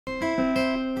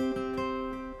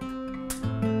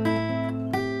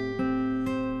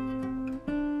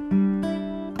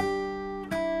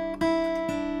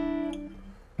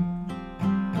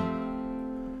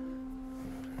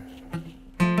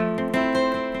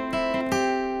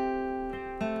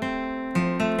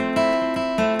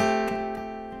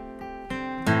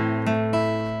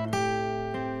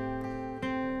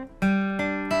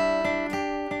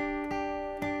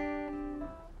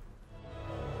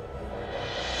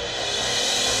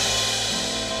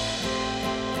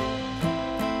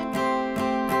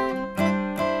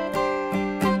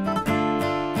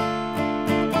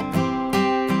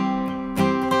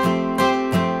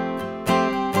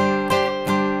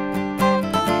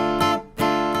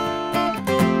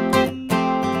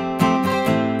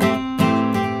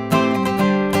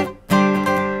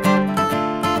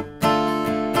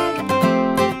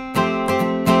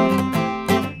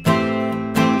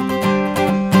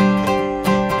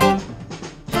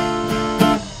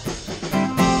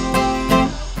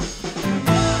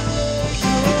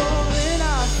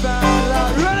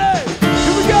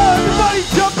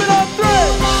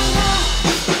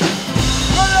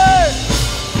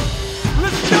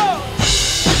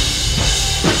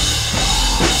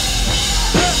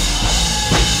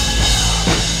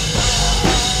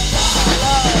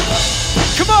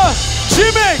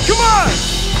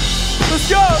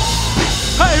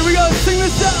Sing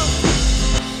this out!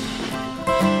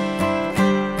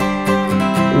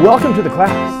 Welcome to the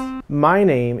class. My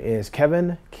name is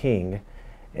Kevin King,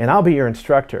 and I'll be your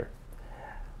instructor.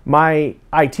 My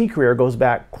IT career goes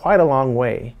back quite a long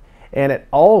way, and it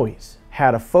always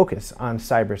had a focus on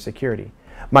cybersecurity.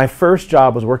 My first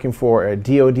job was working for a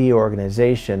DoD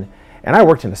organization, and I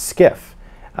worked in a SCIF.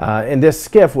 And this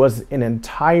SCIF was an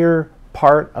entire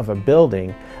part of a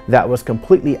building that was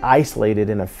completely isolated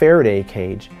in a Faraday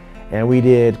cage, and we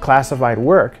did classified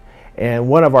work. And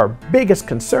one of our biggest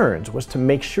concerns was to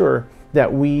make sure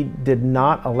that we did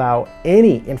not allow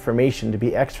any information to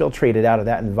be exfiltrated out of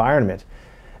that environment.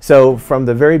 So from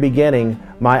the very beginning,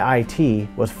 my IT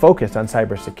was focused on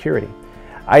cybersecurity.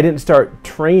 I didn't start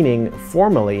training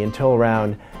formally until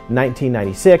around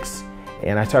 1996,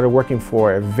 and I started working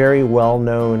for a very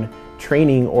well-known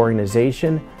training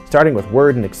organization, starting with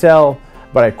Word and Excel,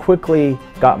 but I quickly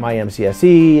got my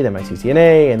MCSE, then my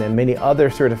CCNA, and then many other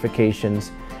certifications,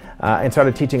 and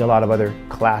started teaching a lot of other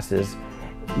classes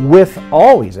with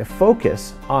always a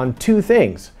focus on two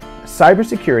things: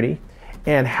 cybersecurity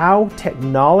and how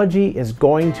technology is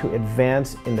going to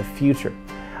advance in the future.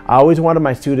 I always wanted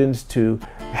my students to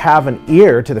have an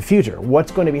ear to the future,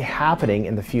 what's going to be happening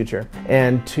in the future,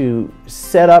 and to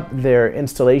set up their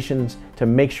installations to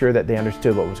make sure that they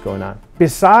understood what was going on.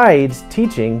 Besides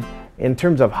teaching, in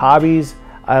terms of hobbies,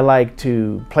 I like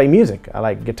to play music. I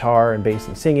like guitar and bass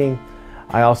and singing.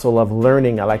 I also love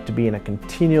learning. I like to be in a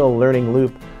continual learning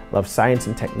loop. Love science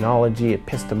and technology,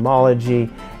 epistemology,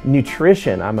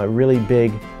 nutrition. I'm a really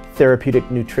big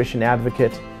therapeutic nutrition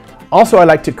advocate. Also, I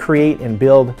like to create and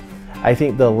build. I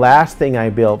think the last thing I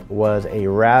built was a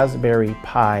Raspberry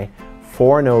Pi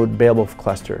 4-node Beowulf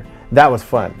cluster. That was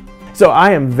fun. So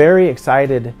I am very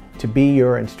excited to be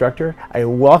your instructor. I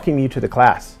welcome you to the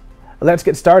class. Let's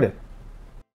get started.